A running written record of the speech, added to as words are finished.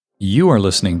You are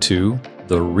listening to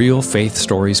the Real Faith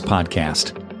Stories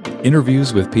podcast,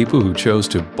 interviews with people who chose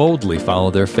to boldly follow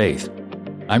their faith.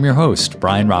 I'm your host,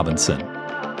 Brian Robinson.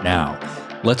 Now,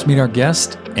 let's meet our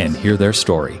guest and hear their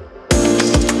story.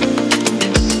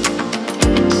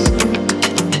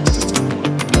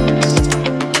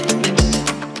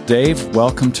 Dave,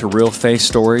 welcome to Real Faith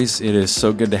Stories. It is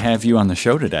so good to have you on the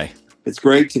show today. It's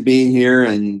great to be here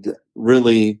and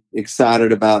really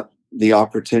excited about the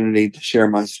opportunity to share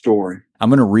my story. I'm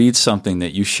going to read something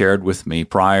that you shared with me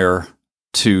prior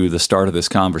to the start of this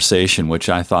conversation, which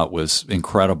I thought was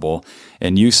incredible.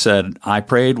 And you said, I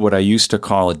prayed what I used to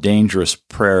call a dangerous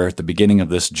prayer at the beginning of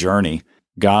this journey.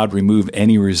 God, remove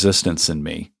any resistance in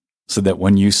me so that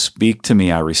when you speak to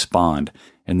me, I respond.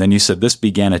 And then you said this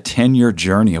began a 10-year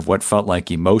journey of what felt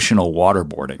like emotional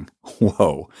waterboarding.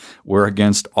 Whoa, we're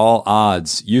against all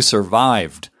odds. You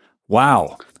survived.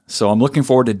 Wow. So I'm looking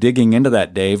forward to digging into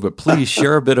that, Dave, but please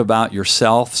share a bit about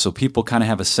yourself so people kind of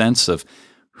have a sense of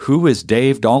who is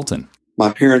Dave Dalton?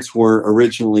 My parents were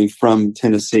originally from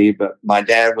Tennessee, but my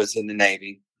dad was in the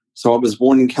Navy. So I was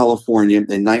born in California in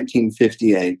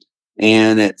 1958.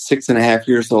 And at 6.5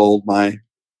 years old, my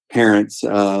parents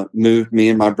moved me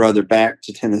and my brother back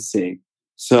to Tennessee.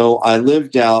 So I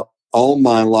lived out all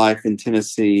my life in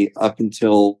Tennessee up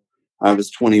until I was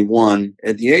 21.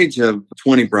 At the age of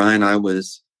 20, Brian, I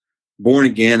was born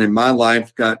again and my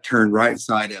life got turned right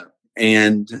side up.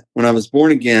 And when I was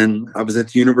born again, I was at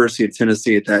the University of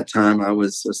Tennessee at that time. I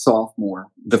was a sophomore.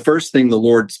 The first thing the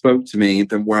Lord spoke to me,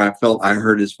 where I felt I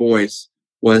heard his voice,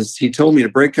 was he told me to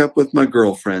break up with my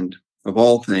girlfriend, of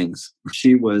all things.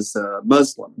 She was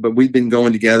Muslim, but we'd been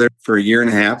going together for 1.5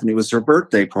 years, and it was her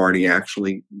birthday party,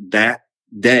 actually, that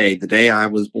day, the day I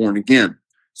was born again.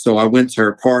 So I went to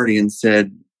her party and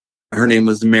said, her name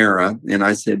was Mara. And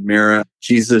I said, Mara,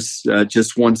 Jesus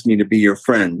just wants me to be your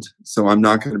friend. So I'm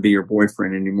not going to be your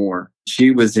boyfriend anymore. She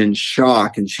was in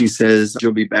shock. And she says,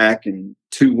 you'll be back in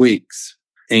 2 weeks.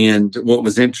 And what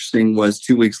was interesting was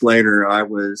 2 weeks later, I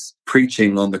was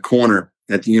preaching on the corner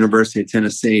at the University of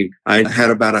Tennessee. I had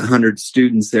about 100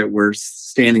 students that were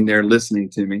standing there listening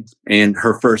to me. And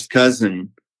her first cousin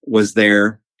was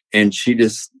there. And she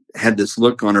just had this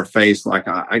look on her face like,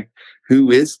 who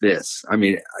is this? I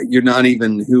mean, you're not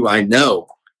even who I know.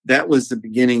 That was the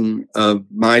beginning of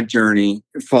my journey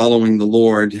following the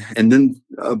Lord. And then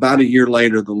about 1 year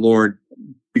later, the Lord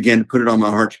began to put it on my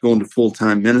heart to go into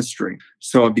full-time ministry.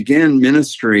 So I began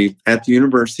ministry at the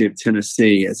University of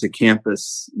Tennessee as a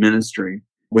campus ministry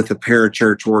with a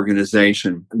parachurch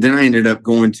organization. Then I ended up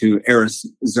going to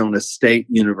Arizona State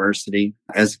University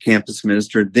as a campus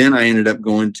minister. Then I ended up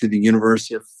going to the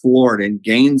University of Florida in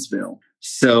Gainesville.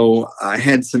 So I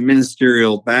had some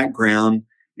ministerial background.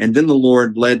 And then the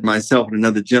Lord led myself and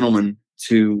another gentleman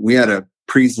we had a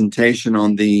presentation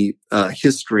on the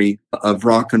history of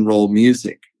rock and roll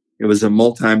music. It was a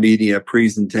multimedia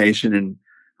presentation, and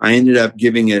I ended up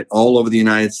giving it all over the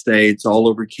United States, all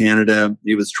over Canada.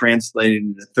 It was translated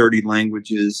into 30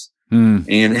 languages and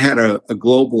it had a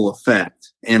global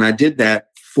effect. And I did that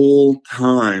full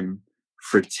time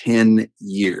for 10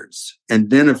 years. And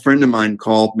then a friend of mine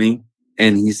called me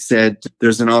and he said,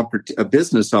 there's a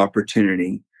business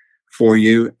opportunity for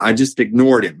you. I just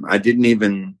ignored him. I didn't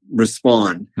even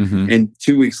respond. Mm-hmm. And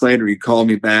 2 weeks later, he called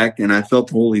me back and I felt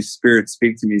the Holy Spirit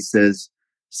speak to me,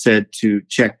 said to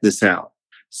check this out.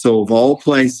 So of all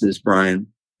places, Brian,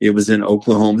 it was in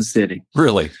Oklahoma City.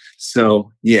 Really?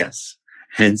 So yes.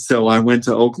 And so I went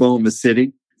to Oklahoma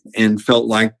City and felt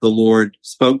like the Lord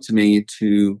spoke to me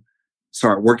to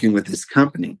start working with his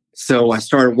company. So I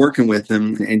started working with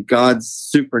him and God's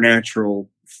supernatural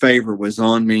favor was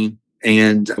on me.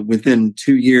 And within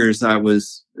 2 years, I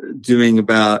was doing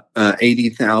about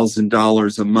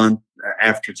 $80,000 a month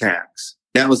after tax.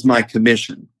 That was my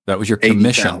commission. That was your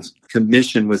commission.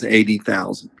 Commission was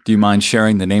 $80,000. Do you mind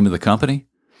sharing the name of the company?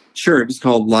 Sure. It was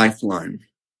called Lifeline.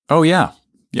 Oh, yeah.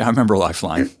 Yeah, I remember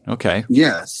Lifeline. Okay.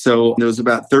 Yeah. So there was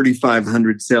about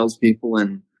 3,500 salespeople,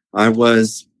 and I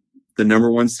was the number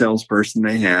one salesperson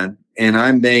they had. And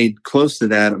I made close to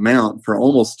that amount for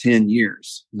almost 10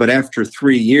 years. But after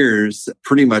 3 years,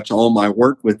 pretty much all my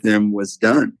work with them was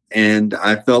done. And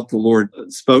I felt the Lord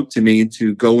spoke to me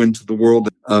to go into the world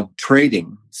of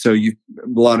trading. So a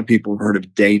lot of people have heard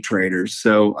of day traders.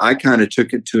 So I kind of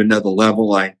took it to another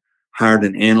level. I hired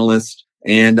an analyst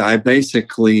and I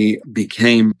basically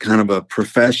became kind of a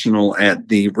professional at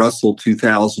the Russell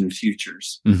 2000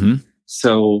 futures. Mm-hmm.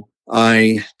 So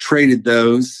I traded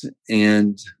those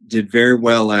and did very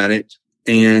well at it.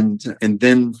 And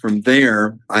then from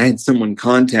there, I had someone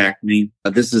contact me.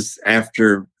 This is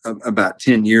after about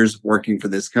 10 years working for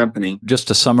this company. Just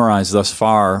to summarize thus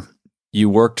far, You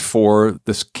worked for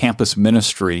this campus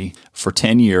ministry for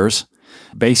 10 years.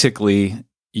 Basically,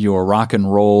 your rock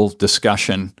and roll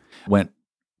discussion went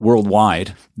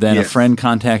worldwide. Then a friend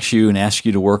contacts you and asks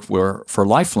you to work for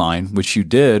Lifeline, which you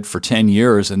did for 10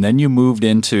 years. And then you moved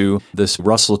into this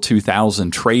Russell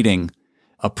 2000 trading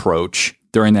approach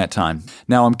during that time.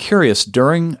 Now, I'm curious,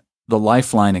 during the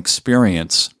Lifeline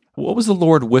experience, what was the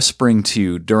Lord whispering to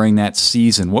you during that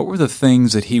season? What were the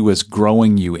things that he was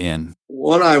growing you in?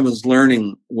 What I was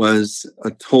learning was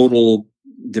a total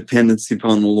dependency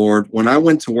upon the Lord. When I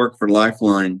went to work for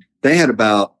Lifeline, they had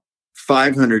about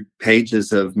 500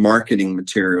 pages of marketing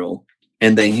material,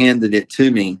 and they handed it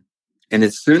to me. And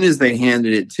as soon as they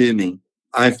handed it to me,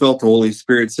 I felt the Holy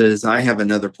Spirit says, I have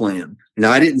another plan.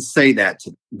 Now, I didn't say that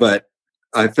to them, but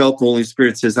I felt the Holy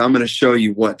Spirit says, I'm going to show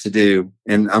you what to do,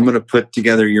 and I'm going to put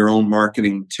together your own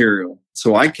marketing material.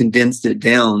 So I condensed it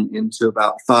down into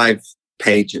about 5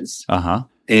 pages. And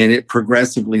it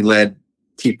progressively led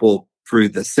people through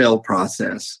the sale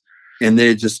process. And then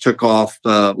it just took off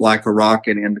like a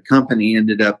rocket, and the company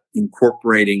ended up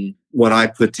incorporating what I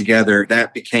put together.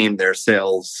 That became their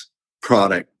sales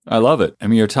product. I love it. I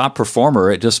mean, you're a top performer.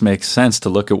 It just makes sense to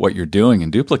look at what you're doing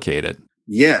and duplicate it.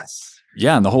 Yes.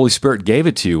 Yeah, and the Holy Spirit gave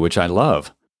it to you, which I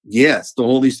love. Yes, the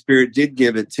Holy Spirit did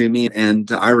give it to me.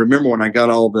 And I remember when I got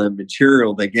all the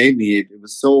material they gave me, it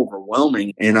was so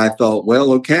overwhelming. And I thought,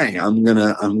 well, okay, I'm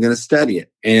gonna study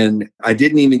it. And I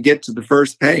didn't even get to the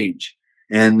first page.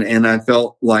 And I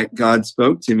felt like God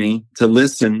spoke to me to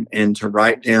listen and to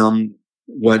write down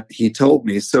what he told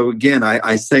me. So again,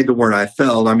 I say the word I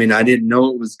felt. I mean, I didn't know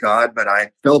it was God, but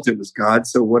I felt it was God.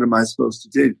 So what am I supposed to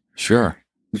do? Sure.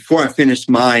 Before I finished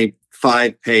my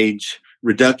 5-page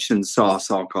reduction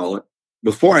sauce, I'll call it.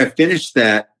 Before I finished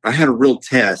that, I had a real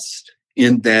test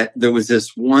in that there was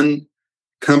this one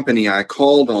company I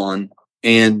called on,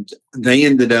 and they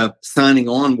ended up signing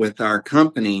on with our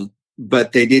company,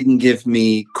 but they didn't give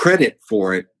me credit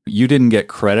for it. You didn't get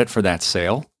credit for that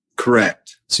sale?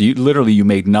 Correct. So you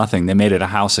made nothing. They made it a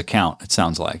house account, it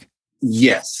sounds like.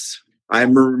 Yes. I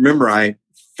remember I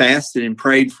fasted and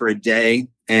prayed for a day.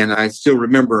 And I still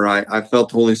remember I felt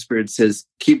the Holy Spirit says,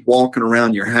 keep walking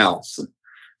around your house.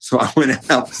 So I went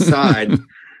outside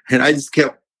and I just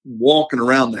kept walking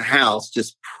around the house,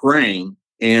 just praying.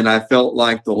 And I felt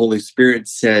like the Holy Spirit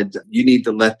said, you need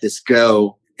to let this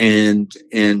go, and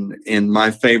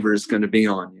my favor is going to be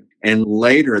on you. And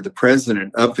later, the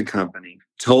president of the company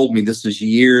told me, this was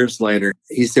years later,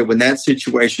 he said, when that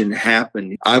situation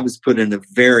happened, I was put in a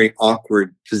very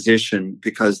awkward position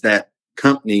because that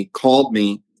company called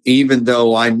me, even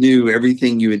though I knew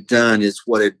everything you had done is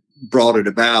what had brought it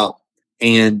about.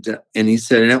 And he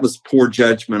said, and that was poor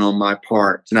judgment on my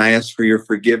part. And I asked for your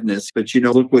forgiveness. But,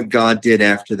 look what God did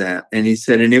after that. And he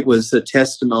said, and it was a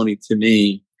testimony to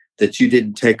me that you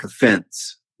didn't take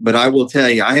offense. But I will tell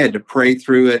you, I had to pray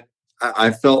through it.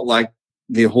 I felt like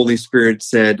the Holy Spirit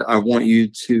said, I want you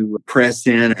to press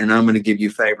in and I'm going to give you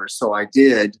favor. So I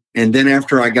did. And then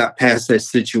after I got past that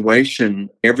situation,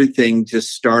 everything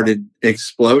just started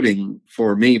exploding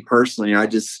for me personally. I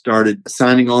just started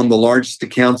signing on the largest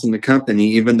accounts in the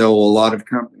company, even though a lot of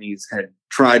companies had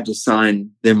tried to sign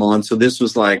them on. So this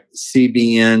was like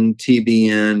CBN,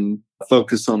 TBN,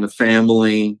 Focus on the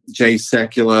Family, Jay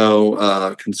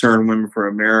Sekulow, Concerned Women for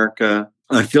America.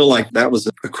 I feel like that was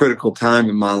a critical time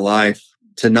in my life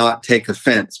to not take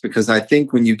offense, because I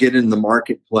think when you get in the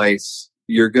marketplace,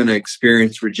 you're going to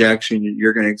experience rejection.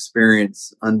 You're going to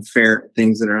experience unfair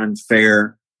things that are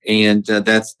unfair. And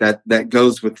that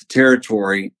goes with the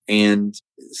territory. And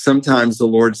sometimes the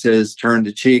Lord says, turn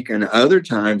the cheek. And other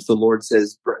times the Lord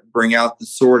says, bring out the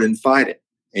sword and fight it.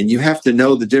 And you have to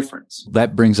know the difference.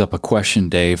 That brings up a question,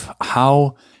 Dave.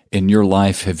 How in your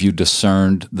life have you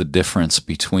discerned the difference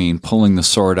between pulling the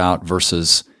sword out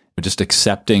versus just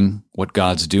accepting what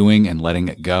God's doing and letting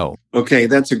it go? Okay,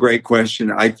 that's a great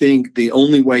question. I think the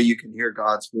only way you can hear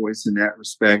God's voice in that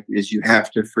respect is you have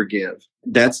to forgive.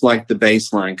 That's like the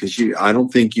baseline, because I don't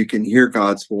think you can hear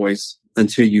God's voice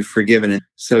until you've forgiven it.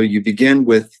 So you begin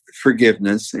with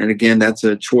forgiveness. And again, that's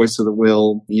a choice of the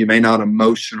will. You may not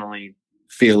emotionally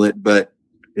feel it, but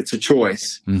it's a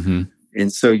choice. Mm-hmm.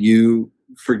 And so you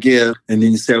forgive, and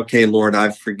then you say, okay, Lord,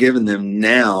 I've forgiven them.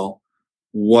 Now,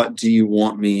 what do you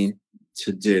want me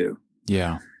to do?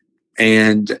 Yeah.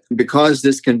 And because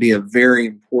this can be a very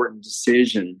important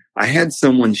decision, I had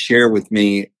someone share with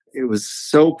me, it was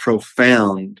so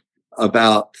profound,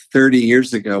 about 30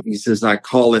 years ago. He says, I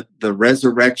call it the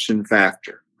resurrection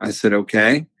factor. I said,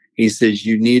 okay. He says,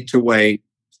 you need to wait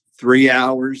 3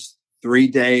 hours, 3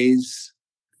 days,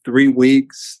 3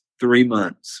 weeks, 3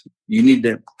 months. You need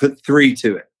to put 3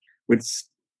 to it, which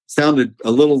sounded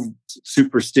a little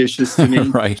superstitious to me,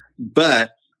 Right.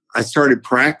 but I started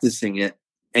practicing it.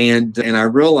 And I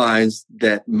realized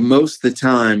that most of the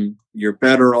time you're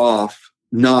better off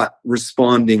not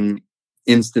responding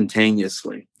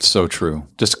instantaneously. So true.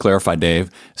 Just to clarify, Dave.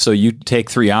 So you take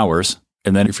 3 hours,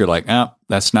 and then if you're like, I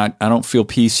don't feel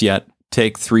peace yet,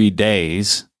 take 3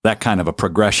 days, that kind of a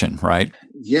progression, right?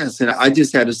 Yes. And I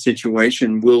just had a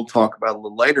situation we'll talk about a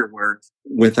little later where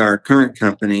with our current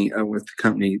company, with the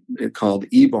company called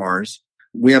E-Bars,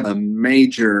 we have a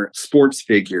major sports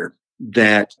figure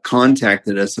that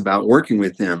contacted us about working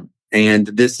with them. And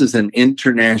this is an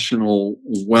international,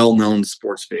 well-known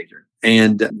sports figure.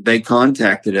 And they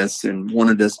contacted us and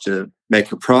wanted us to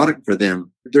make a product for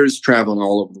them. They're just traveling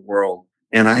all over the world.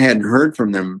 And I hadn't heard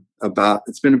from them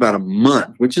it's been about a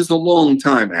month, which is a long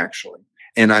time, actually.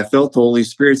 And I felt the Holy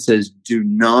Spirit says, do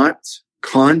not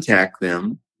contact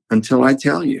them until I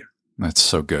tell you. That's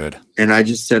so good. And I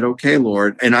just said, okay,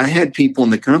 Lord. And I had people in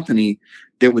the company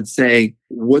that would say,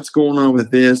 what's going on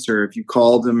with this? Or if you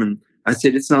called them, and I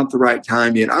said, it's not the right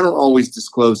time yet. I don't always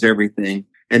disclose everything.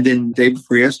 And then the day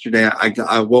before yesterday,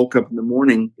 I woke up in the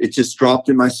morning. It just dropped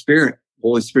in my spirit.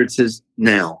 Holy Spirit says,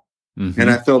 now. Mm-hmm. And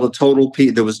I felt a total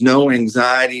peace. There was no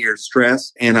anxiety or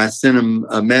stress. And I sent them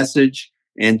a message,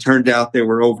 and turned out they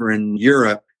were over in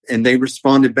Europe, and they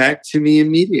responded back to me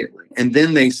immediately. And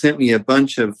then they sent me a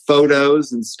bunch of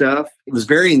photos and stuff. It was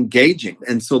very engaging.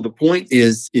 And so the point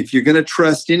is, if you're going to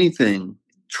trust anything,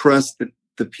 trust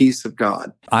the peace of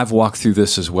God. I've walked through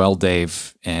this as well,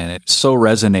 Dave, and it so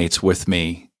resonates with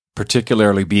me,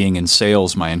 particularly being in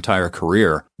sales my entire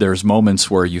career. There's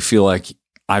moments where you feel like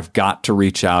I've got to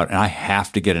reach out and I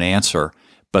have to get an answer,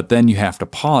 but then you have to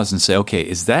pause and say, okay,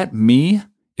 is that me?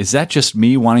 Is that just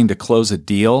me wanting to close a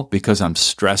deal because I'm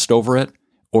stressed over it?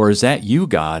 Or is that you,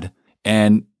 God?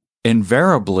 And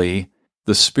invariably,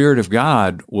 the Spirit of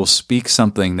God will speak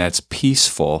something that's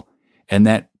peaceful, and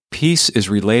that peace is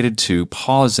related to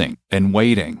pausing and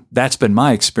waiting. That's been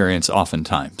my experience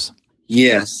oftentimes.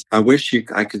 Yes. I wish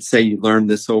I could say you learned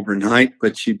this overnight,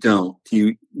 but you don't.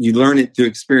 You learn it through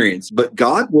experience. But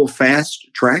God will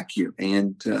fast track you.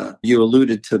 And you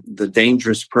alluded to the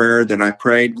dangerous prayer that I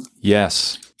prayed.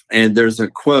 Yes. And there's a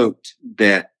quote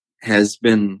that has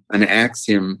been an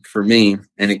axiom for me,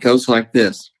 and it goes like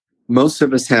this. Most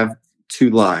of us have two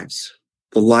lives,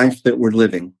 the life that we're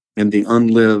living and the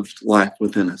unlived life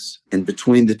within us. And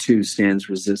between the two stands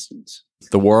resistance.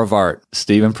 The War of Art,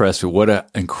 Stephen Pressfield. What an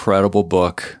incredible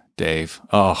book, Dave.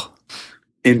 Oh.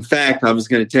 In fact, I was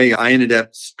going to tell you, I ended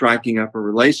up striking up a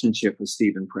relationship with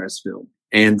Stephen Pressfield.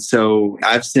 And so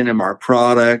I've sent him our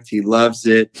product. He loves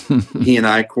it. He and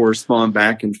I correspond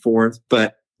back and forth.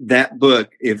 But that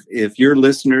book, if your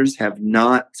listeners have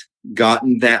not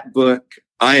gotten that book,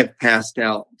 I have passed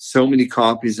out so many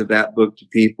copies of that book to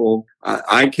people.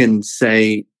 I can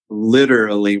say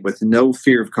literally with no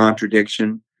fear of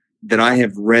contradiction that I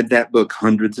have read that book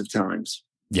hundreds of times.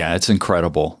 Yeah, it's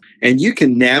incredible. And you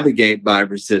can navigate by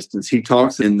resistance. He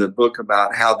talks in the book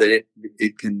about how that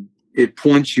it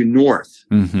points you north.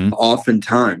 Mm-hmm.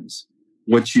 Oftentimes,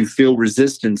 what you feel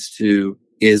resistance to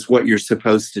is what you're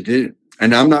supposed to do.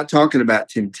 And I'm not talking about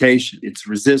temptation. It's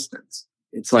resistance.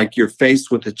 It's like you're faced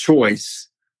with a choice,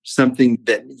 something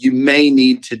that you may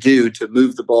need to do to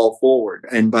move the ball forward.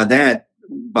 And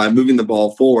by moving the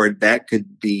ball forward, that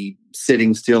could be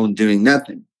sitting still and doing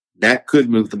nothing. That could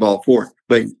move the ball forward.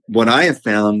 But what I have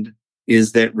found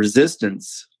is that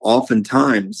resistance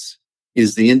oftentimes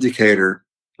is the indicator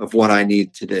of what I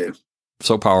need to do.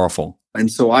 So powerful.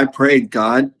 And so I prayed,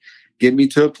 God, get me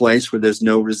to a place where there's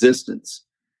no resistance.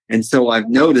 And so I've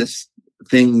noticed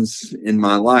things in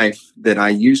my life that I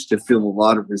used to feel a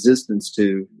lot of resistance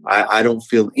to. I don't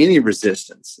feel any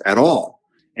resistance at all.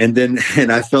 And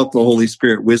I felt the Holy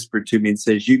Spirit whisper to me and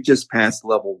says, you've just passed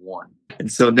level 1.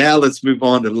 And so now let's move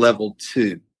on to level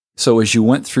 2. So as you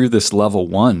went through this level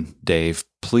 1, Dave,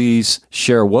 please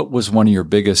share what was one of your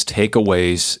biggest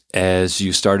takeaways as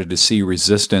you started to see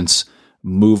resistance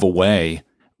move away.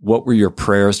 What were your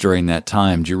prayers during that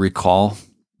time? Do you recall?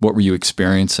 What were you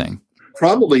experiencing?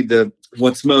 Probably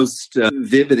what's most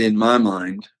vivid in my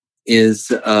mind is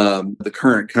the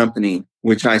current company,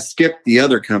 which I skipped the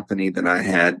other company that I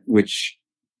had, which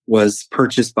was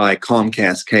purchased by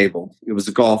Comcast Cable. It was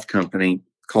a golf company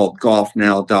called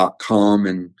golfnow.com.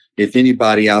 And if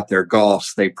anybody out there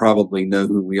golfs, they probably know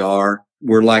who we are.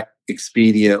 We're like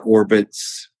Expedia,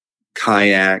 Orbitz,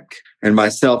 Kayak, and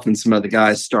myself and some other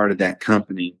guys started that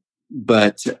company.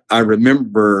 But I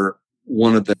remember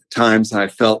one of the times I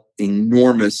felt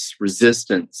enormous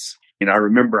resistance. And I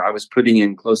remember I was putting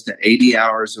in close to 80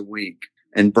 hours a week.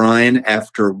 And Brian,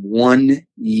 after 1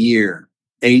 year,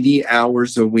 80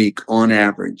 hours a week on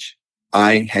average,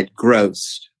 I had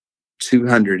grossed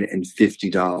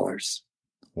 $250.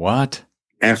 What?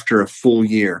 After a full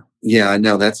year. Yeah, I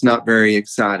know that's not very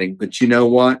exciting, but you know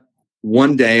what?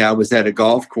 One day I was at a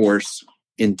golf course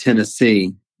in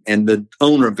Tennessee, and the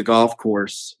owner of the golf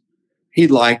course, he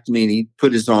liked me, and he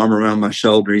put his arm around my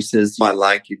shoulder. He says, I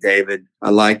like you, David.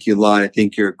 I like you a lot. I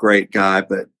think you're a great guy,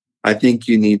 but I think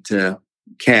you need to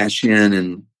cash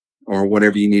in or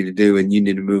whatever you need to do, and you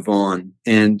need to move on.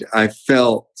 And I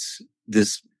felt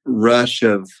this rush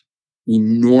of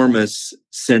enormous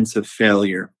sense of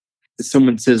failure.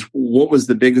 Someone says, what was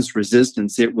the biggest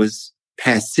resistance? It was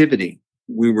passivity.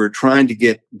 We were trying to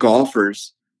get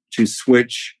golfers to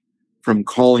switch from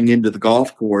calling into the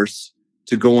golf course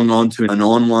to going on to an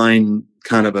online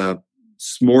kind of a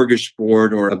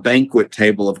smorgasbord or a banquet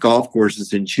table of golf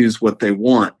courses and choose what they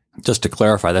want. Just to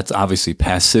clarify, that's obviously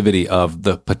passivity of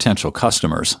the potential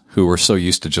customers who were so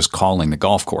used to just calling the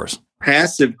golf course.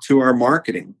 Passive to our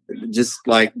marketing, just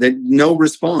like that, no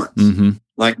response,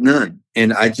 like none.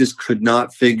 And I just could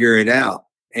not figure it out.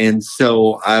 And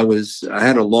so I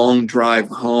had a long drive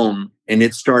home, and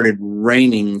it started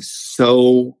raining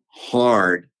so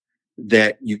hard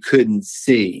that you couldn't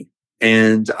see.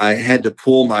 And I had to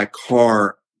pull my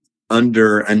car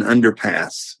under an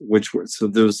underpass, so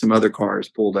there was some other cars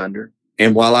pulled under.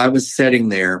 And while I was sitting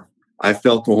there, I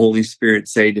felt the Holy Spirit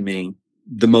say to me,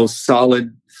 the most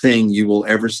solid thing you will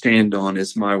ever stand on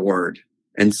is my word.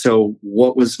 And so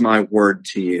what was my word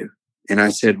to you? And I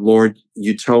said, Lord,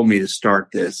 you told me to start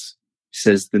this. He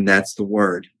says, then that's the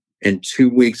word. And 2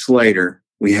 weeks later,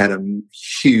 we had a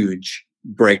huge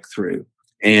breakthrough,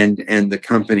 and the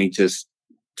company just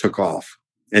took off.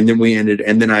 And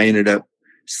then I ended up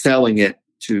selling it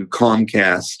to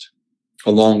Comcast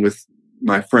along with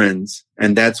my friends.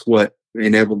 And that's what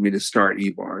enabled me to start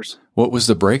eBars. What was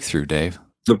the breakthrough, Dave?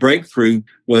 The breakthrough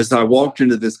was I walked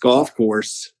into this golf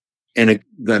course, and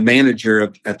the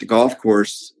manager at the golf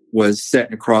course was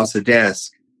sitting across a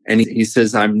desk. And he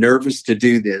says, I'm nervous to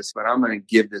do this, but I'm going to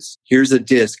give this. Here's a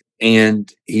disc. And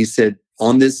he said,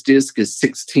 on this disc is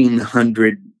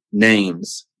 1,600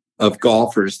 names of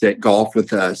golfers that golf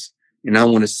with us. And I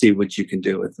want to see what you can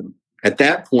do with them. At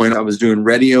that point, I was doing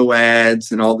radio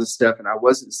ads and all this stuff, and I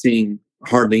wasn't seeing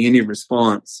hardly any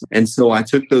response. And so I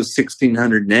took those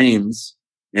 1,600 names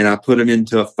and I put them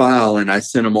into a file, and I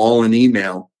sent them all an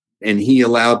email. And he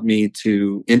allowed me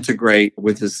to integrate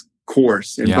with his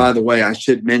course. And by the way, I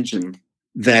should mention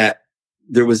that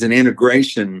there was an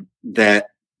integration that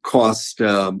cost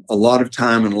a lot of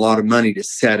time and a lot of money to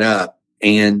set up.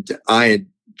 And I had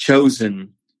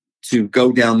chosen to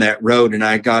go down that road, and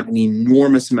I got an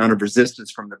enormous amount of resistance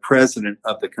from the president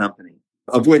of the company,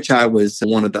 of which I was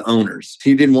one of the owners.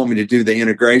 He didn't want me to do the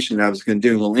integration I was going to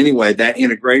do. Well, anyway, that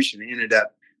integration ended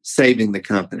up saving the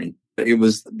company. It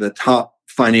was the top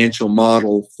financial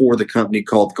model for the company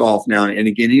called Golf Now. And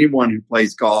again, anyone who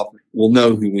plays golf will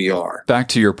know who we are. Back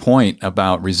to your point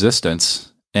about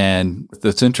resistance. And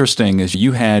that's interesting is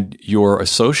you had your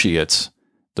associates,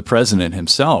 the president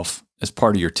himself, as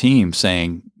part of your team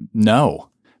saying no,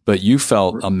 but you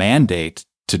felt a mandate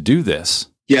to do this.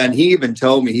 Yeah. And he even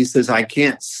told me, he says, I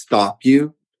can't stop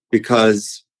you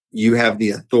because you have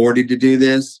the authority to do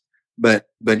this.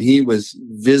 But he was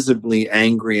visibly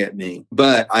angry at me.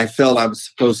 But I felt I was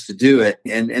supposed to do it.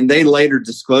 And they later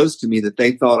disclosed to me that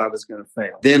they thought I was going to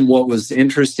fail. Then what was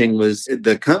interesting was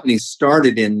the company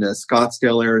started in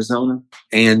Scottsdale, Arizona.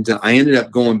 And I ended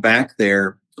up going back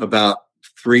there about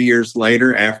 3 years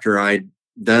later after I'd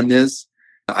done this.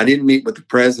 I didn't meet with the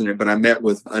president, but I met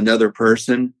with another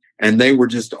person. And they were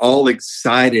just all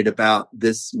excited about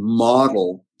this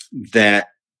model that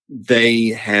they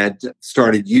had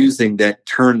started using that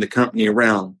turned the company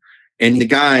around. And the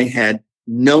guy had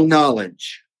no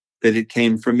knowledge that it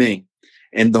came from me.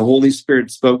 And the Holy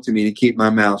Spirit spoke to me to keep my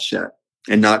mouth shut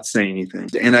and not say anything.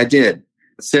 And I did.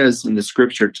 It says in the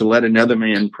scripture to let another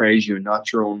man praise you and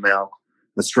not your own mouth,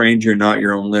 a stranger, not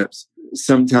your own lips.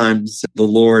 Sometimes the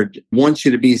Lord wants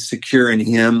you to be secure in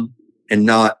Him and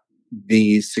not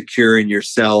be secure in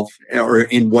yourself or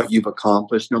in what you've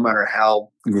accomplished, no matter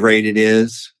how great it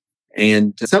is.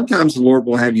 And sometimes the Lord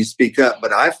will have you speak up,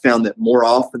 but I've found that more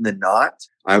often than not,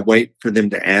 I wait for them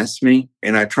to ask me,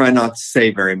 and I try not to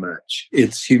say very much.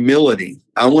 It's humility.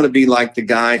 I want to be like the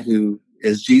guy who,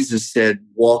 as Jesus said,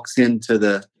 walks into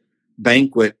the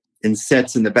banquet and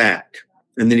sits in the back,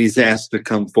 and then he's asked to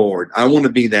come forward. I want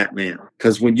to be that man,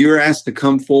 because when you're asked to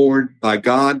come forward by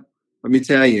God, let me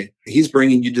tell you, He's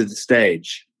bringing you to the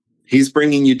stage. He's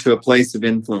bringing you to a place of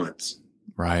influence.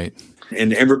 Right.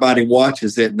 And everybody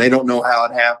watches it and they don't know how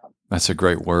it happened. That's a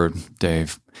great word,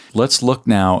 Dave. Let's look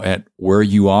now at where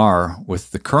you are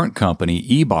with the current company,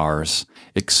 eBars.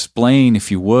 Explain, if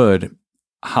you would,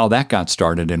 how that got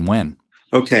started and when.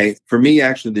 Okay. For me,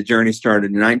 actually, the journey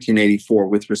started in 1984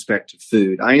 with respect to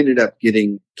food. I ended up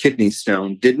getting kidney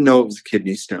stone, didn't know it was a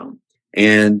kidney stone.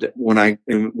 And when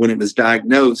it was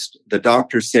diagnosed, the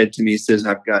doctor said to me, he says,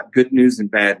 I've got good news and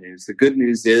bad news. The good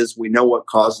news is we know what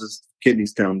causes kidney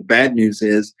stone. The bad news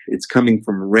is it's coming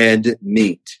from red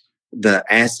meat, the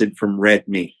acid from red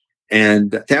meat.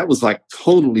 And that was like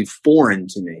totally foreign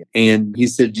to me. And he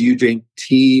said, do you drink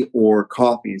tea or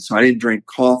coffee? So I didn't drink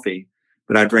coffee,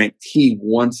 but I drank tea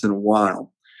once in a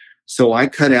while. So I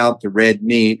cut out the red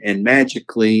meat and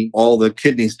magically all the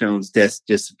kidney stones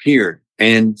disappeared.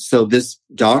 And so this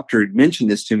doctor had mentioned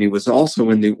this to me, was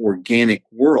also in the organic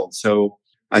world. So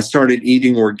I started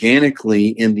eating organically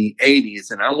in the 80s.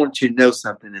 And I want you to know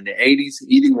something. In the 80s,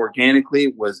 eating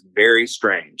organically was very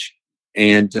strange.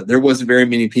 And there wasn't very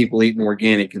many people eating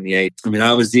organic in the 80s. I mean,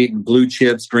 I was eating blue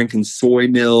chips, drinking soy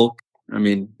milk. I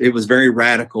mean, it was very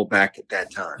radical back at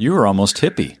that time. You were almost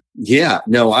hippie. Yeah,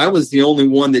 no, I was the only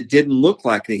one that didn't look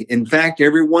like in fact,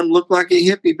 everyone looked like a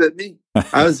hippie but me.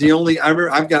 I was the only,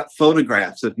 I've got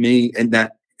photographs of me in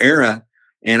that era,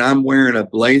 and I'm wearing a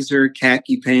blazer,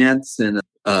 khaki pants, and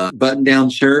a button-down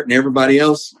shirt, and everybody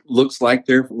else looks like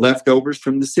they're leftovers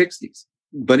from the 60s.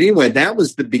 But anyway, that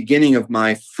was the beginning of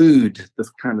my food,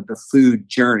 the food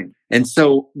journey. And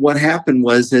so what happened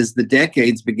was, as the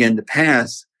decades began to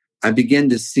pass, I began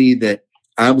to see that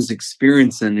I was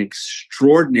experiencing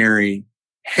extraordinary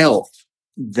health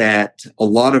that a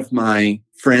lot of my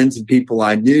friends and people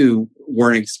I knew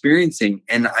weren't experiencing.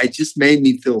 And it just made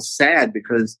me feel sad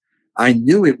because I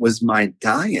knew it was my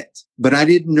diet, but I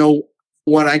didn't know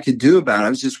what I could do about it. I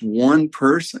was just one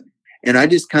person. And I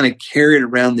just kind of carried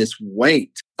around this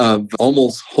weight of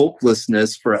almost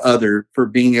hopelessness for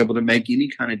being able to make any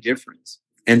kind of difference.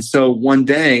 And so one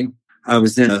day I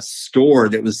was in a store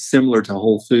that was similar to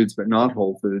Whole Foods, but not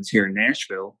Whole Foods, here in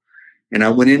Nashville. And I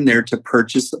went in there to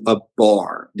purchase a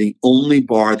bar, the only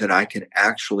bar that I could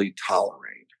actually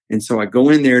tolerate. And so I go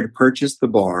in there to purchase the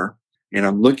bar, and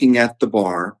I'm looking at the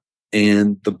bar,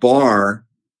 and the bar,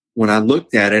 when I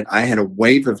looked at it, I had a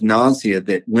wave of nausea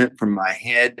that went from my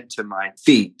head to my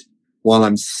feet while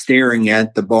I'm staring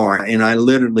at the bar. And I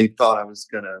literally thought I was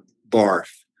going to barf.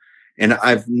 And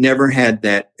I've never had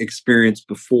that experience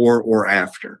before or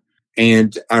after.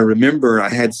 And I remember I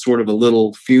had sort of a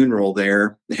little funeral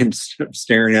there and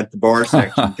staring at the bar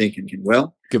section thinking,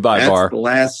 well, goodbye, that's bar.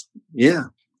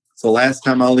 it's the last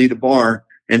time I'll eat a bar.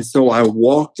 And so I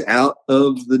walked out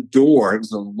of the door. It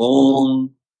was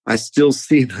I still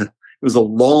see it was a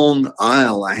long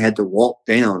aisle I had to walk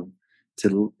down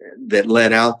that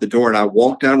led out the door. And I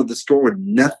walked out of the store with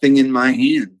nothing in my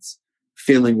hands,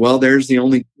 feeling, well, there's the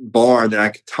only bar that I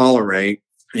could tolerate.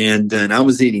 And I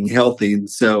was eating healthy. And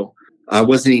so I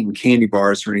wasn't eating candy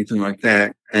bars or anything like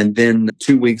that. And then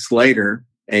 2 weeks later,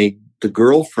 the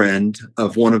girlfriend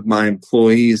of one of my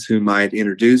employees whom I had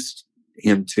introduced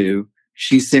him to,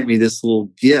 she sent me this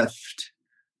little gift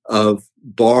of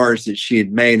bars that she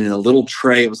had made in a little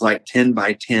tray. It was like 10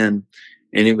 by 10.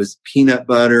 And it was peanut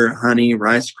butter, honey,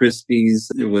 Rice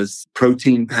Krispies. It was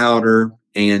protein powder.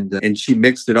 And she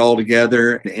mixed it all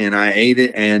together, and I ate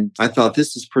it, and I thought,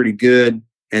 this is pretty good.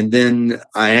 And then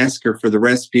I asked her for the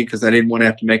recipe because I didn't want to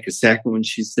have to make a second one.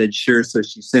 She said, sure. So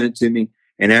she sent it to me.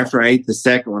 And after I ate the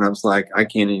second one, I was like, I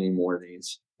can't eat any more of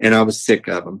these. And I was sick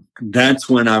of them. That's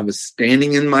when I was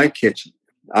standing in my kitchen.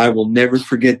 I will never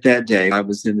forget that day. I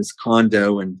was in this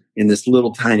condo and in this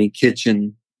little tiny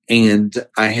kitchen, and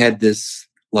I had this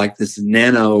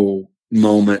nano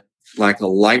moment, like a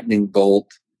lightning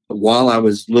bolt, while I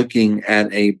was looking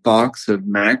at a box of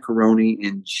macaroni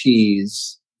and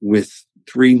cheese with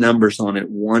 3 numbers on it,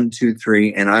 1, 2,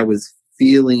 3, and I was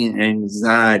feeling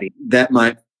anxiety. That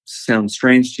might sound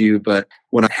strange to you, but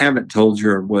what I haven't told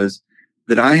you was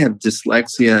that I have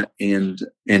dyslexia and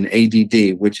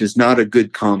ADD, which is not a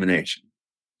good combination.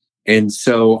 And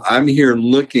so I'm here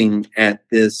looking at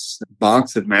this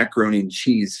box of macaroni and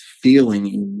cheese, feeling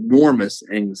enormous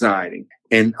anxiety.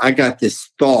 And I got this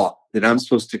thought that I'm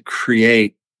supposed to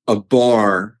create a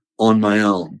bar on my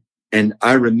own. And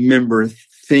I remember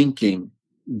thinking,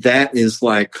 that is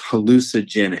like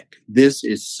hallucinogenic. This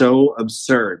is so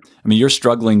absurd. I mean, you're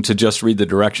struggling to just read the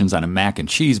directions on a mac and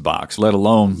cheese box, let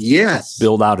alone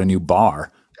build out a new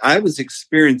bar. I was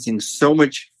experiencing so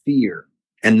much fear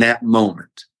in that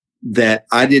moment that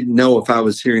I didn't know if I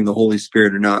was hearing the Holy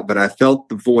Spirit or not, but I felt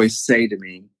the voice say to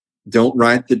me, don't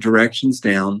write the directions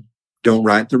down. Don't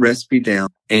write the recipe down,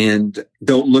 and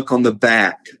don't look on the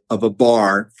back of a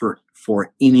bar for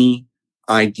for any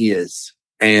ideas.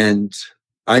 And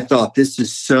I thought, this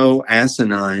is so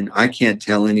asinine, I can't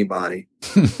tell anybody.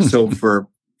 So for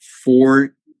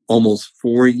almost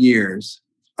 4 years,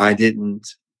 I didn't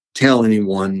tell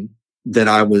anyone that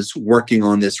I was working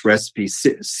on this recipe,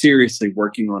 seriously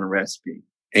working on a recipe.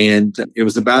 And it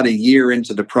was about a year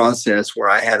into the process where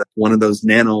I had one of those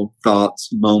nano thoughts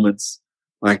moments,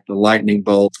 like the lightning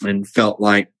bolt, and felt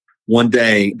like one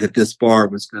day that this bar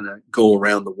was going to go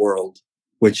around the world,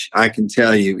 which I can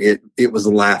tell you, it was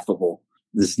laughable.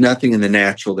 There's nothing in the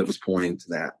natural that was pointing to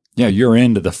that. Yeah, you're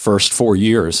into the first 4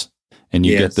 years and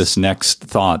you Yes. get this next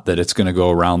thought that it's going to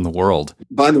go around the world.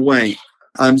 By the way,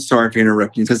 I'm sorry for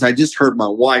interrupting because I just heard my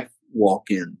wife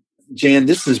walk in. Jan,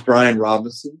 this is Brian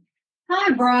Robinson.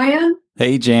 Hi, Brian.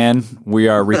 Hey, Jan,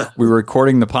 we're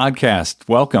recording the podcast.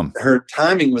 Welcome. Her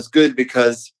timing was good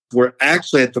because we're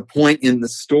actually at the point in the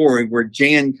story where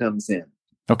Jan comes in.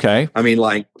 Okay. I mean,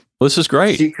 like, this is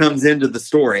great. She comes into the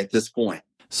story at this point.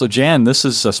 So, Jan, this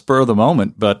is a spur of the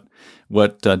moment, but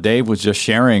what Dave was just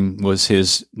sharing was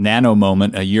his nano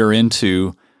moment a year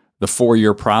into the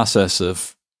 4-year process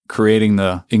of creating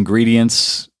the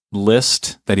ingredients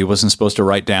list that he wasn't supposed to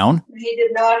write down. He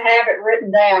did not have it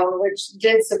written down, which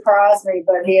did surprise me,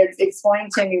 but he had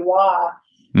explained to me why.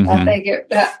 Mm-hmm.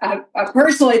 I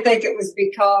personally think it was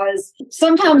because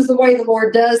sometimes the way the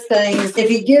Lord does things, if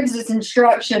he gives us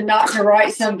instruction not to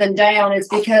write something down, it's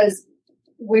because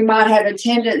we might have a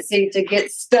tendency to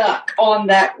get stuck on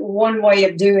that one way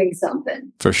of doing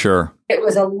something. For sure. It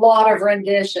was a lot of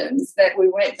renditions that we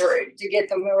went through to get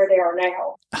them where they are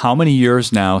now. How many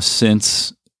years now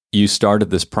since you started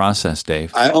this process,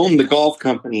 Dave? I owned the golf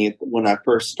company when I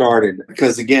first started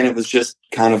because, again, it was just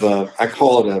kind of I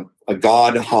call it a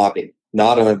God hobby.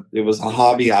 It was a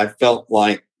hobby I felt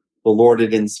like the Lord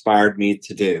had inspired me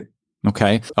to do.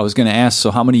 Okay. I was going to ask, so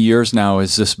how many years now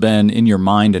has this been in your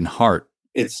mind and heart?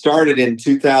 It started in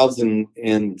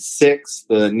 2006,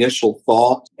 the initial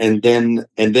thought. And then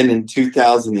in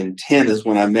 2010 is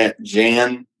when I met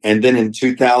Jan. And then in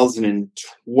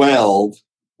 2012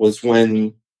 was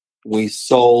when we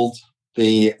sold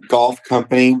the golf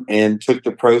company and took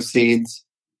the proceeds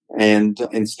and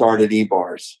started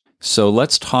E-Bars. So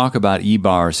let's talk about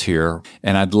E-Bars here.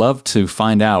 And I'd love to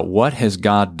find out, what has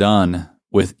God done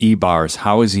with E-Bars?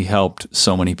 How has he helped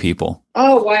so many people?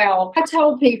 Oh, wow. I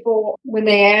told people when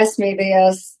they asked me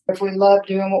this, if we love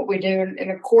doing what we do,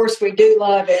 and of course we do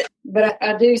love it, but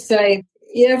I do say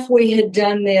if we had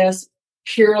done this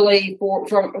purely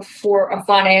for a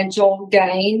financial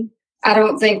gain, I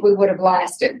don't think we would have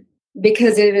lasted,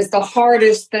 because it is the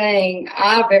hardest thing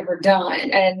I've ever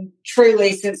done. And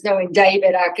truly, since knowing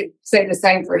David, I could say the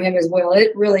same for him as well.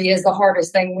 It really is the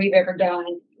hardest thing we've ever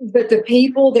done. But the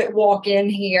people that walk in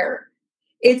here,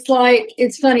 it's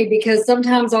funny because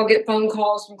sometimes I'll get phone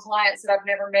calls from clients that I've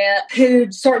never met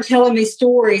who start telling me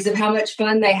stories of how much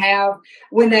fun they have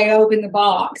when they open the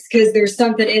box, because there's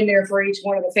something in there for each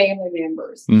one of the family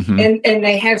members. Mm-hmm. And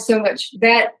they have so much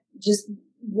that just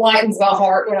lightens my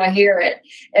heart when I hear it.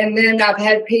 And then we've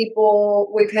had people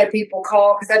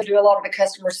call, because I do a lot of the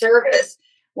customer service.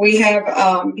 We have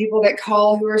people that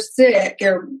call who are sick,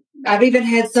 or I've even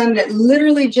had some that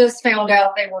literally just found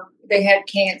out they had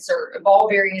cancer of all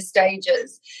various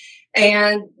stages,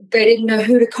 and they didn't know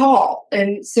who to call.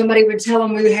 And somebody would tell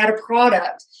them we had a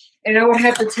product, and I would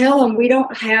have to tell them we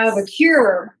don't have a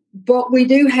cure, but we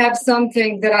do have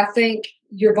something that I think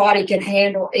your body can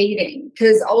handle eating,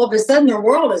 because all of a sudden the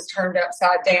world is turned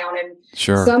upside down, and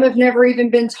sure, some have never even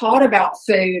been taught about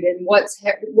food and what's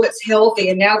healthy,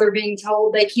 and now they're being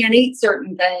told they can't eat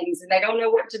certain things and they don't know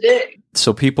what to do.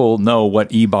 So people know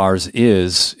what E-Bars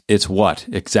is. It's what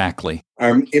exactly?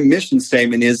 Our mission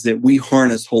statement is that we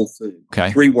harness whole food.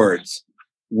 Okay. 3 words.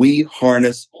 We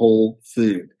harness whole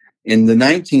food. In the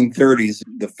 1930s,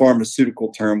 the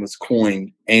pharmaceutical term was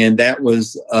coined, and that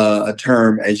was a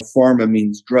term, as pharma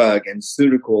means drug, and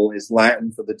ceutical is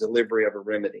Latin for the delivery of a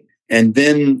remedy. And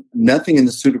then nothing in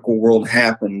the ceutical world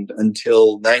happened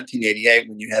until 1988,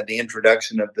 when you had the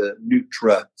introduction of the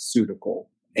nutraceutical.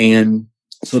 And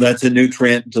so that's a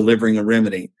nutrient delivering a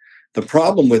remedy. The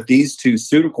problem with these two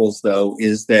ceuticals, though,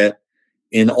 is that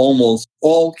in almost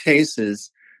all cases,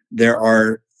 there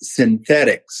are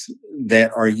synthetics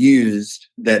that are used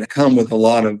that come with a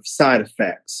lot of side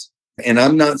effects. And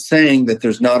I'm not saying that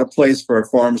there's not a place for a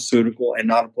pharmaceutical and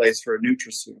not a place for a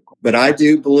nutraceutical. But I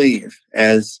do believe,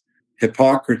 as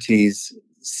Hippocrates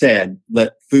said,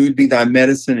 let food be thy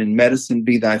medicine and medicine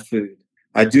be thy food.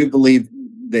 I do believe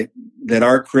that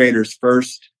our Creator's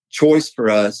first choice for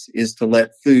us is to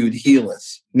let food heal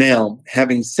us. Now,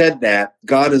 having said that,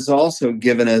 God has also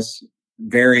given us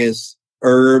various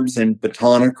herbs and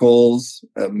botanicals,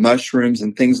 mushrooms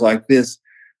and things like this,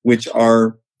 which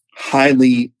are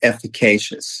highly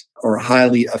efficacious or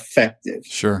highly effective.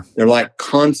 Sure. They're like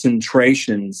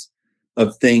concentrations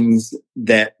of things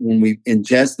that when we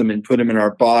ingest them and put them in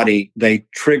our body, they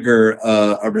trigger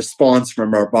a response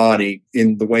from our body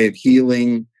in the way of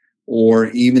healing or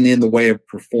even in the way of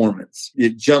performance.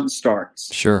 It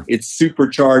jumpstarts. Sure. It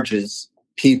supercharges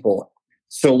people.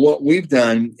 So what we've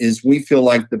done is we feel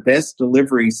like the best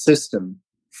delivery system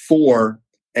for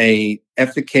a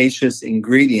efficacious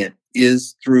ingredient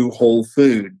is through whole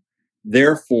food.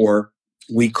 Therefore,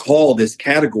 we call this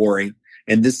category,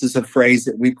 and this is a phrase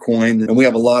that we've coined, and we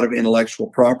have a lot of intellectual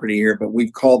property here, but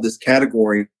we've called this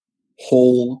category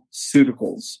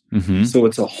whole-ceuticals. Mm-hmm. So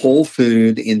it's a whole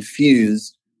food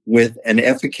infused with an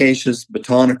efficacious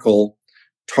botanical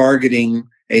targeting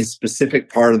a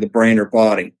specific part of the brain or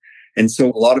body. And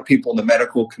so a lot of people in the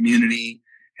medical community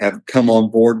have come on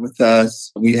board with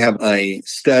us. We have a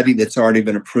study that's already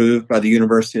been approved by the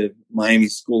University of Miami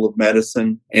School of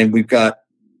Medicine. And we've got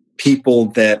people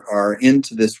that are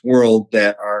into this world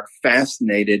that are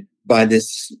fascinated by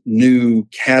this new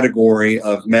category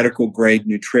of medical grade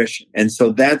nutrition. And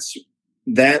so that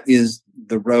is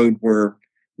the road where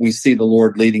we see the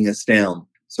Lord leading us down.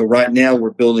 So right now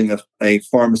we're building a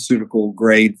pharmaceutical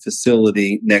grade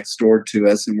facility next door to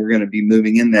us, and we're going to be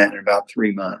moving in that in about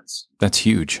 3 months. That's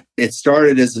huge. It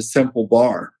started as a simple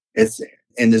bar. It's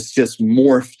just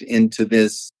morphed into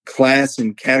this class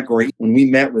and category. When we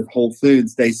met with Whole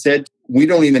Foods, they said, we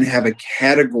don't even have a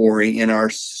category in our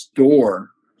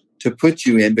store to put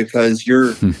you in because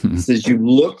says you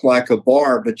look like a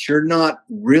bar, but you're not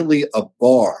really a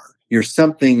bar. You're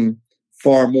something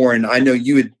far more. And I know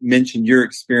you had mentioned your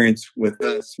experience with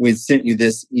us. We had sent you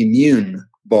this immune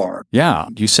bar. Yeah.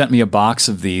 You sent me a box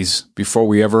of these before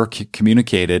we ever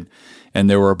communicated. And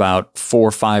there were about 4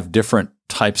 or 5 different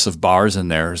types of bars in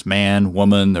there. There's man,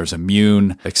 woman, there's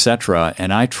immune, etc.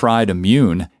 And I tried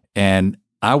immune and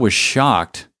I was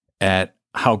shocked at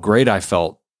how great I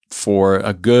felt for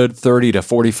a good 30 to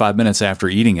 45 minutes after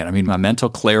eating it. I mean, my mental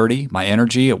clarity, my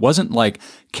energy, it wasn't like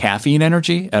caffeine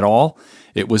energy at all.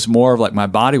 It was more of like my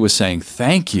body was saying,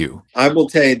 thank you. I will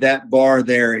tell you that bar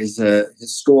there is a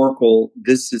historical,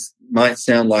 might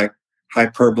sound like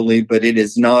hyperbole, but it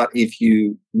is not if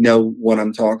you know what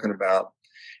I'm talking about.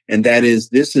 And that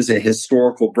is, this is a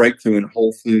historical breakthrough in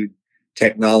whole food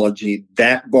technology,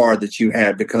 that bar that you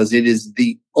had, because it is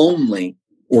the only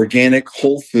organic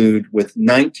whole food with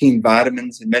 19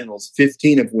 vitamins and minerals,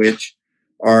 15 of which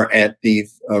are at the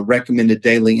recommended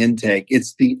daily intake.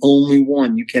 It's the only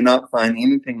one. You cannot find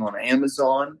anything on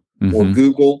Amazon or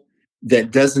Google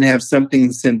that doesn't have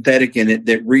something synthetic in it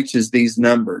that reaches these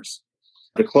numbers.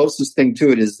 The closest thing to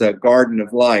it is the Garden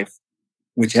of Life,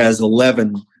 which has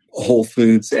 11 whole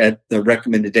foods at the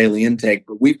recommended daily intake,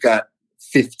 but we've got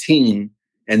 15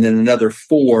 and then another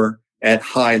 4 at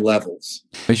high levels.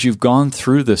 As you've gone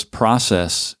through this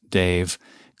process, Dave,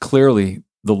 clearly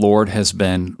the Lord has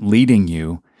been leading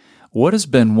you. What has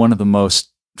been one of the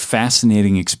most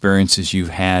fascinating experiences you've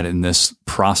had in this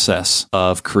process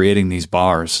of creating these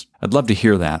bars? I'd love to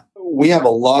hear that. We have a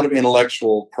lot of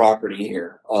intellectual property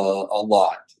here, a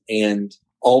lot. And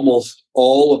almost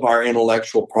all of our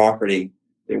intellectual property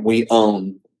that we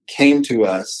own came to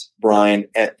us, Brian,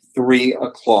 at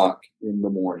 3:00 in the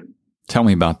morning. Tell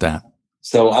me about that.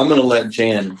 So I'm going to let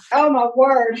Jan. Oh, my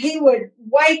word. He would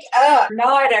wake up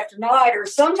night after night, or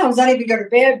sometimes I'd even go to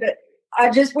bed, but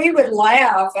we would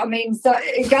laugh. I mean, so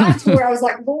it got to where I was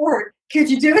like, Lord, could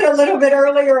you do it a little bit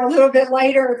earlier, a little bit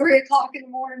later? 3:00 in the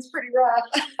morning is pretty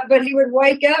rough. But he would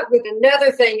wake up with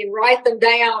another thing and write them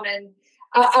down. And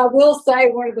I will say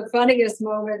one of the funniest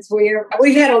moments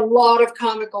we've had a lot of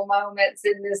comical moments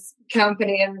in this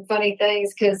company and funny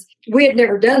things because we had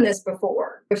never done this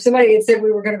before. If somebody had said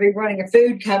we were going to be running a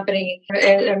food company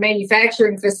and a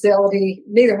manufacturing facility,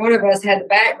 neither one of us had the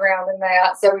background in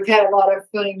that. So we've had a lot of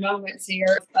funny moments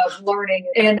here of learning.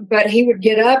 But he would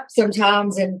get up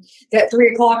sometimes and at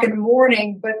 3:00 in the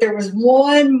morning. But there was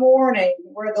one morning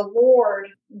where the Lord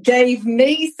gave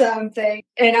me something,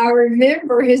 and I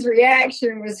remember his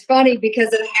reaction was funny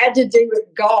because it had to do with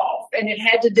golf, and it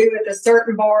had to do with a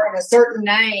certain bar and a certain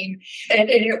name, and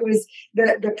it was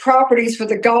the properties for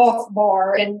the golf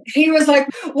bar. And he was like,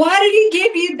 why did he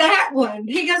give you that one?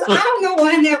 He goes, I'm the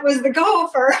one that was the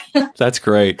golfer. That's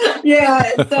great.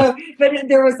 Yeah. So, but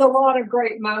there was a lot of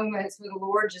great moments where the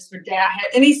Lord just would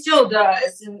and he still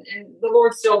does, and the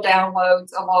Lord still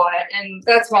downloads a lot. And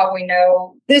that's why we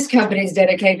know this company is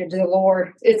dedicated to the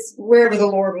Lord. It's wherever the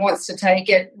Lord wants to take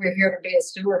it. We're here to be a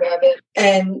steward of it,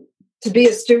 and to be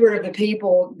a steward of the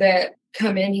people that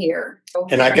come in here.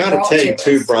 And I got to tell you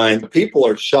too, Brian, people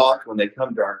are shocked when they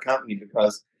come to our company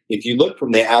because if you look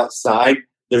from the outside,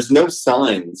 there's no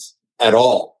signs at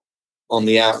all on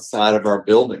the outside of our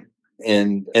building.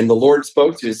 And the Lord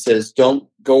spoke to us, says, don't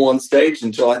go on stage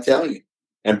until I tell you.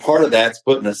 And part of that's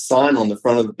putting a sign on the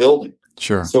front of the building.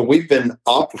 Sure. So we've been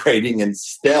operating in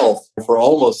stealth for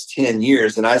almost 10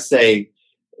 years. And I say,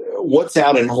 what's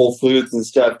out in Whole Foods and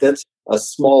stuff, that's a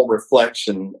small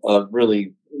reflection of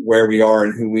really where we are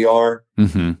and who we are.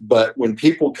 Mm-hmm. But when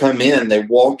people come in, they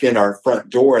walk in our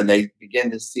front door and they begin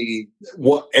to see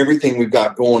what everything we've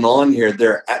got going on here.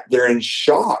 They're in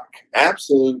shock,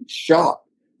 absolute shock.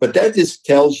 But that just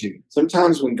tells you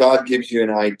sometimes when God gives you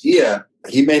an idea,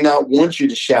 he may not want you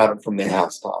to shout it from the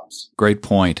housetops. Great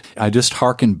point. I just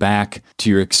hearken back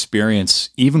to your experience,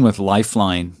 even with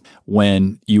Lifeline,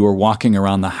 when you were walking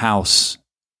around the house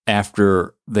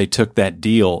after they took that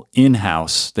deal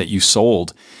in-house that you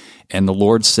sold, and the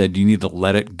Lord said, you need to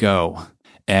let it go.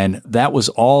 And that was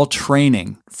all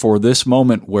training for this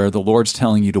moment where the Lord's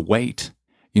telling you to wait,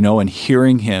 and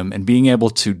hearing him and being able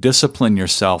to discipline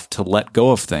yourself to let go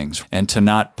of things and to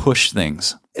not push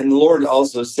things. And the Lord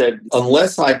also said,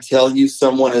 unless I tell you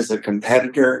someone is a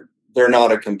competitor, they're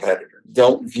not a competitor.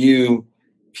 Don't view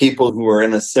people who are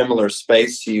in a similar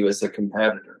space to you as a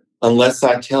competitor, unless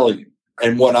I tell you.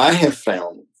 And what I have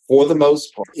found, for the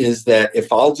most part, is that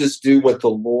if I'll just do what the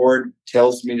Lord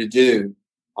tells me to do,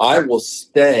 I will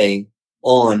stay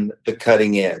on the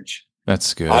cutting edge.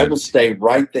 That's good. I will stay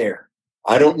right there.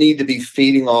 I don't need to be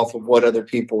feeding off of what other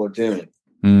people are doing.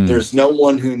 There's no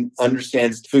one who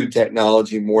understands food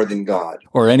technology more than God.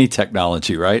 Or any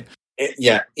technology, right?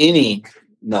 Yeah, any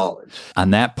knowledge.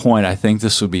 On that point, I think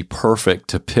this would be perfect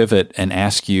to pivot and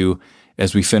ask you,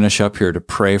 as we finish up here, to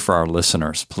pray for our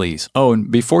listeners, please. Oh, and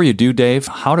before you do, Dave,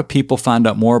 how do people find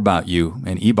out more about you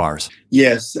and eBars?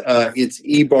 Yes, it's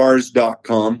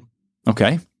ebars.com.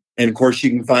 Okay. And of course, you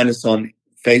can find us on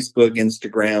Facebook,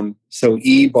 Instagram. So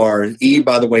eBars, E,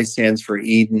 by the way, stands for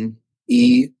Eden.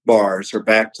 eBars, or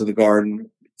Back to the Garden,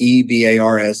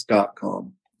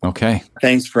 ebars.com. Okay.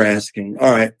 Thanks for asking.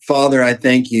 All right. Father, I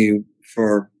thank you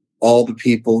for all the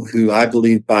people who I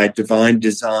believe by divine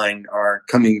design are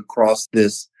coming across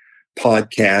this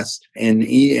podcast.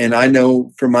 And I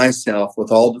know for myself,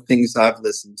 with all the things I've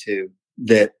listened to,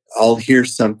 that I'll hear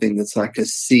something that's like a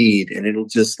seed, and it'll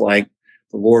just like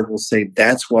the Lord will say,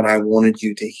 that's what I wanted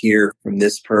you to hear from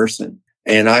this person.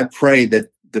 And I pray that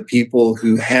the people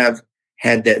who have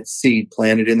had that seed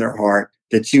planted in their heart,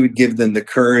 that you would give them the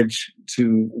courage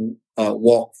to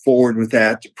walk forward with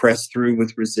that, to press through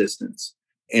with resistance,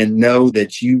 and know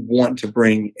that you want to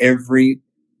bring every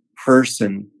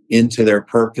person into their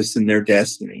purpose and their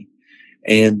destiny.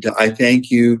 And I thank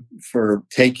you for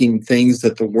taking things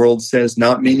that the world says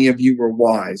not many of you were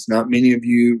wise, not many of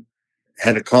you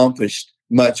had accomplished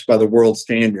much by the world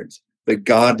standards, but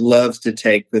God loves to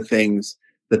take the things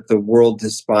that the world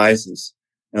despises.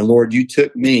 And Lord, you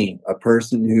took me, a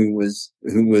person who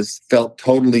was felt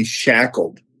totally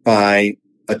shackled by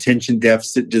attention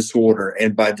deficit disorder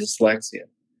and by dyslexia.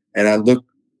 And I look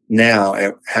now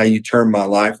at how you turn my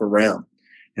life around.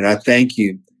 And I thank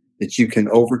you that you can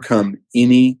overcome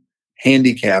any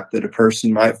handicap that a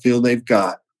person might feel they've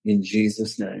got, in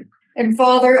Jesus' name. And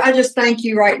Father, I just thank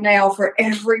you right now for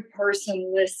every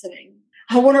person listening.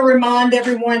 I want to remind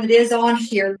everyone that is on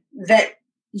here that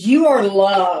you are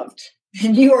loved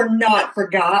and you are not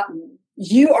forgotten.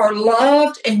 You are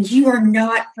loved and you are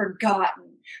not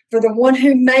forgotten. For the one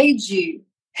who made you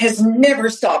has never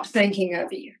stopped thinking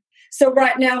of you. So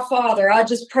right now, Father, I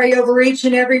just pray over each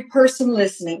and every person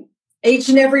listening, each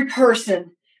and every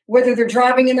person, whether they're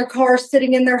driving in their car,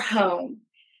 sitting in their home,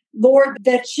 Lord,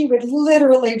 that you would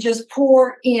literally just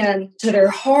pour in to their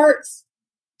hearts,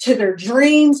 to their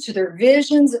dreams, to their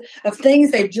visions of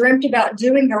things they've dreamt about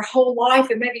doing their whole life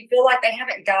and maybe feel like they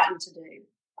haven't gotten to do.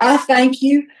 I thank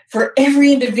you for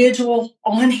every individual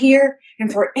on here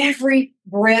and for every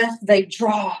breath they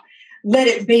draw. Let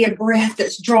it be a breath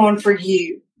that's drawn for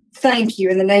you. Thank you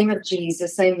in the name of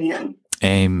Jesus. Amen.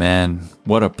 Amen.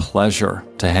 What a pleasure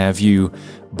to have you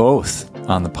both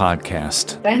on the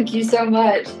podcast. Thank you so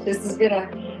much. This has been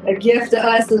a gift to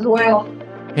us as well.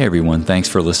 Hey, everyone. Thanks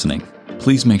for listening.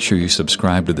 Please make sure you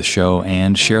subscribe to the show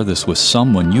and share this with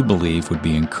someone you believe would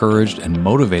be encouraged and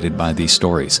motivated by these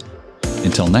stories.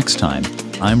 Until next time,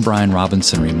 I'm Brian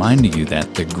Robinson, reminding you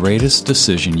that the greatest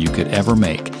decision you could ever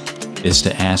make is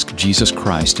to ask Jesus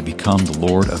Christ to become the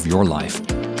Lord of your life.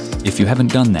 If you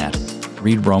haven't done that,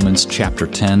 read Romans chapter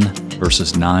 10,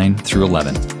 verses 9 through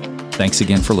 11. Thanks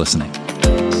again for listening.